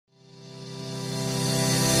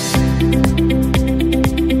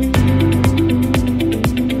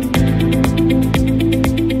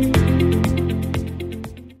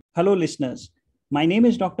Hello, listeners. My name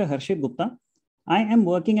is Dr. Harshit Gupta. I am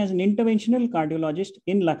working as an interventional cardiologist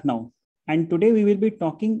in Lucknow. And today we will be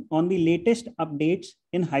talking on the latest updates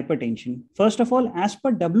in hypertension. First of all, as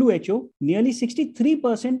per WHO, nearly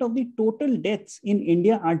 63% of the total deaths in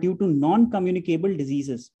India are due to non-communicable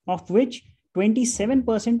diseases, of which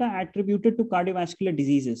 27% are attributed to cardiovascular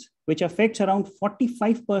diseases, which affects around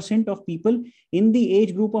 45% of people in the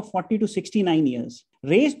age group of 40 to 69 years.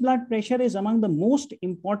 Raised blood pressure is among the most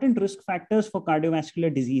important risk factors for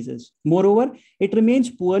cardiovascular diseases. Moreover, it remains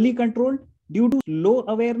poorly controlled due to low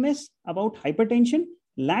awareness about hypertension,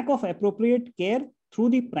 lack of appropriate care through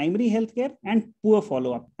the primary healthcare, and poor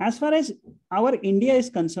follow-up. As far as our India is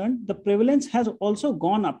concerned, the prevalence has also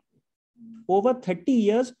gone up over 30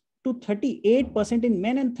 years to 38% in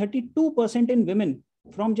men and 32% in women,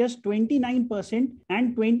 from just 29%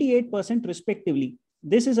 and 28% respectively.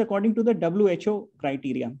 This is according to the WHO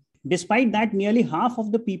criteria. Despite that, nearly half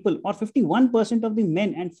of the people, or 51% of the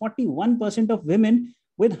men and 41% of women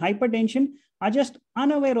with hypertension, are just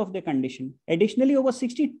unaware of the condition. Additionally, over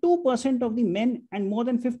 62% of the men and more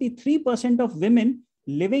than 53% of women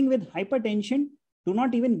living with hypertension do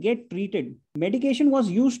not even get treated. Medication was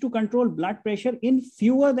used to control blood pressure in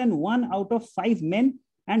fewer than 1 out of 5 men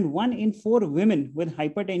and 1 in 4 women with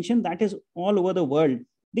hypertension, that is all over the world.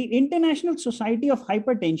 The International Society of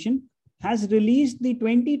Hypertension has released the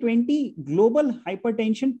 2020 Global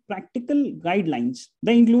Hypertension Practical Guidelines.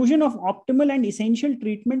 The inclusion of optimal and essential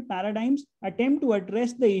treatment paradigms attempt to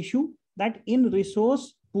address the issue that in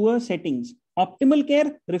resource-poor settings. Optimal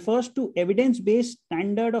care refers to evidence-based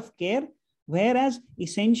standard of care, whereas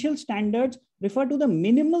essential standards refer to the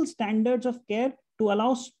minimal standards of care to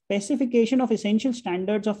allow specification of essential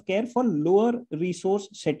standards of care for lower resource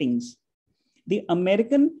settings. The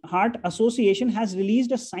American Heart Association has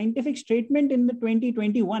released a scientific statement in the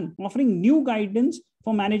 2021 offering new guidance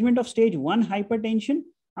for management of stage 1 hypertension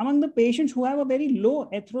among the patients who have a very low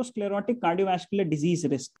atherosclerotic cardiovascular disease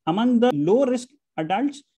risk. Among the low risk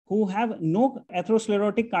adults who have no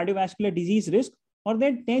atherosclerotic cardiovascular disease risk, or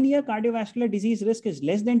their 10-year cardiovascular disease risk is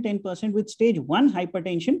less than 10% with stage 1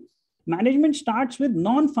 hypertension, management starts with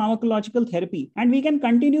non-pharmacological therapy, and we can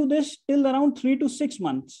continue this till around 3 to 6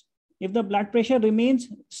 months. If the blood pressure remains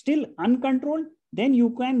still uncontrolled, then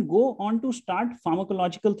you can go on to start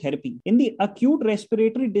pharmacological therapy. In the acute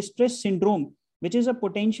respiratory distress syndrome, which is a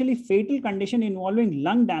potentially fatal condition involving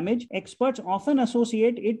lung damage, experts often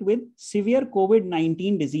associate it with severe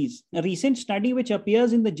COVID-19 disease. A recent study which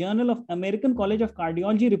appears in the Journal of American College of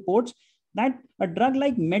Cardiology reports that a drug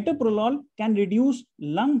like metoprolol can reduce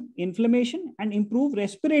lung inflammation and improve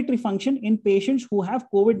respiratory function in patients who have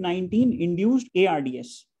COVID-19 induced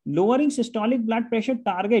ARDS. Lowering systolic blood pressure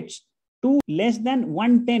targets to less than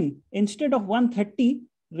 110 instead of 130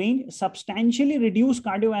 range substantially reduce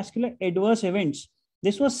cardiovascular adverse events.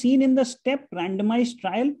 This was seen in the STEP randomized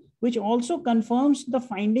trial, which also confirms the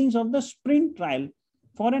findings of the SPRINT trial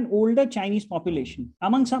for an older Chinese population.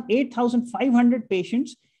 Among some 8,500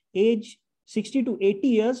 patients aged 60 to 80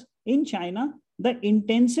 years in China, the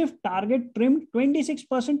intensive target trimmed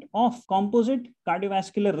 26% of composite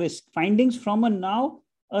cardiovascular risk. Findings from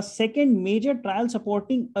a second major trial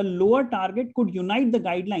supporting a lower target could unite the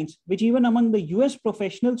guidelines, which even among the US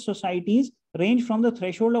professional societies range from the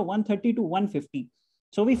threshold of 130 to 150.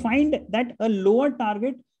 So we find that a lower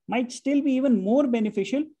target might still be even more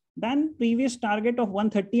beneficial than previous target of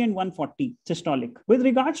 130 and 140 systolic. With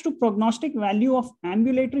regards to prognostic value of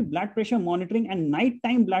ambulatory blood pressure monitoring and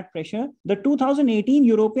nighttime blood pressure, the 2018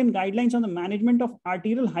 European guidelines on the management of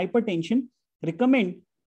arterial hypertension recommend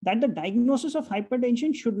that the diagnosis of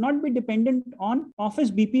hypertension should not be dependent on office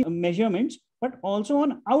BP measurements, but also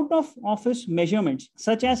on out-of-office measurements,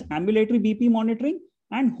 such as ambulatory BP monitoring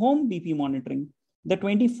and home BP monitoring. The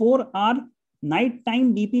 24-hour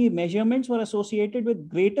nighttime BP measurements were associated with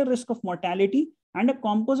greater risk of mortality and a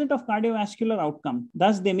composite of cardiovascular outcome.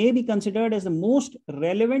 Thus, they may be considered as the most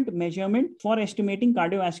relevant measurement for estimating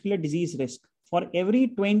cardiovascular disease risk. For every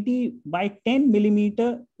 20 by 10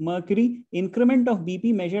 millimeter mercury increment of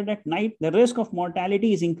BP measured at night, the risk of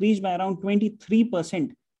mortality is increased by around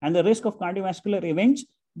 23% and the risk of cardiovascular events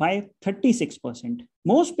by 36%.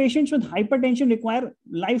 Most patients with hypertension require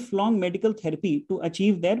lifelong medical therapy to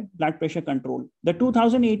achieve their blood pressure control. The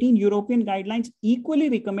 2018 European guidelines equally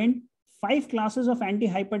recommend 5 classes of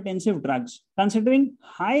antihypertensive drugs. Considering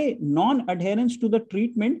high non-adherence to the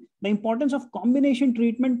treatment, the importance of combination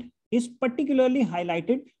treatment is particularly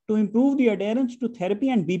highlighted to improve the adherence to therapy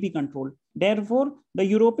and BP control. Therefore, the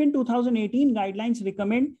European 2018 guidelines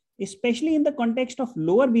recommend, especially in the context of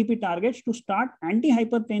lower BP targets, to start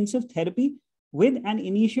antihypertensive therapy with an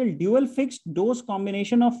initial dual fixed dose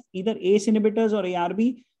combination of either ACE inhibitors or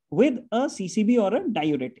ARB with a CCB or a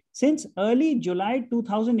diuretic. Since early July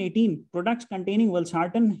 2018, products containing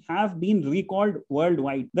valsartan have been recalled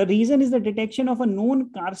worldwide. The reason is the detection of a known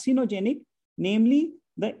carcinogenic, namely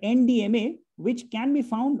the NDMA, which can be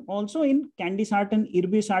found also in candesartan,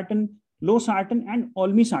 irbesartan, losartan, and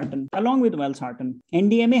olmesartan, along with valsartan.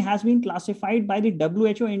 NDMA has been classified by the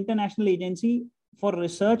WHO International Agency for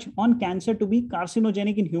Research on Cancer to be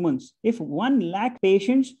carcinogenic in humans. If 1 lakh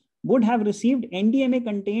patients would have received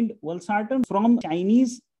NDMA-contained valsartan from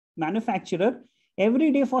Chinese manufacturer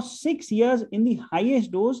every day for 6 years in the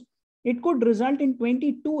highest dose, it could result in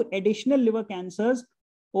 22 additional liver cancers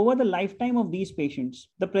over the lifetime of these patients.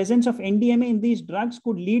 The presence of NDMA in these drugs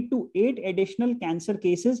could lead to 8 additional cancer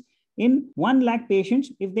cases in 1 lakh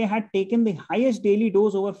patients if they had taken the highest daily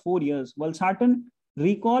dose over 4 years. Valsartan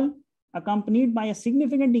recall accompanied by a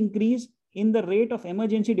significant increase in the rate of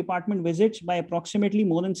emergency department visits by approximately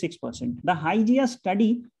more than 6%. The HYGEA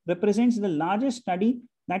study represents the largest study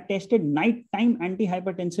that tested nighttime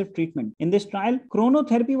antihypertensive treatment. In this trial,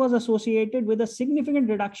 chronotherapy was associated with a significant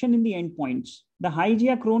reduction in the endpoints. The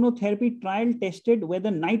HYGEA chronotherapy trial tested whether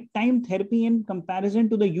nighttime therapy in comparison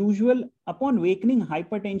to the usual upon awakening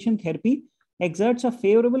hypertension therapy exerts a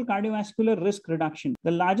favorable cardiovascular risk reduction.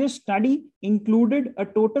 The largest study included a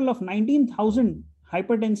total of 19,000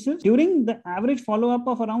 hypertensives. During the average follow-up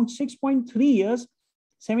of around 6.3 years,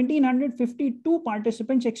 1,752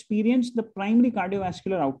 participants experienced the primary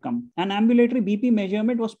cardiovascular outcome. An ambulatory BP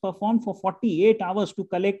measurement was performed for 48 hours to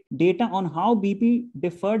collect data on how BP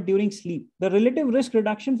differed during sleep. The relative risk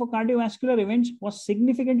reduction for cardiovascular events was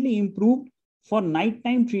significantly improved for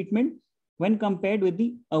nighttime treatment when compared with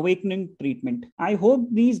the awakening treatment. I hope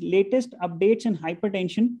these latest updates in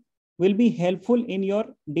hypertension will be helpful in your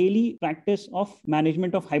daily practice of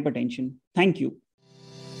management of hypertension. Thank you.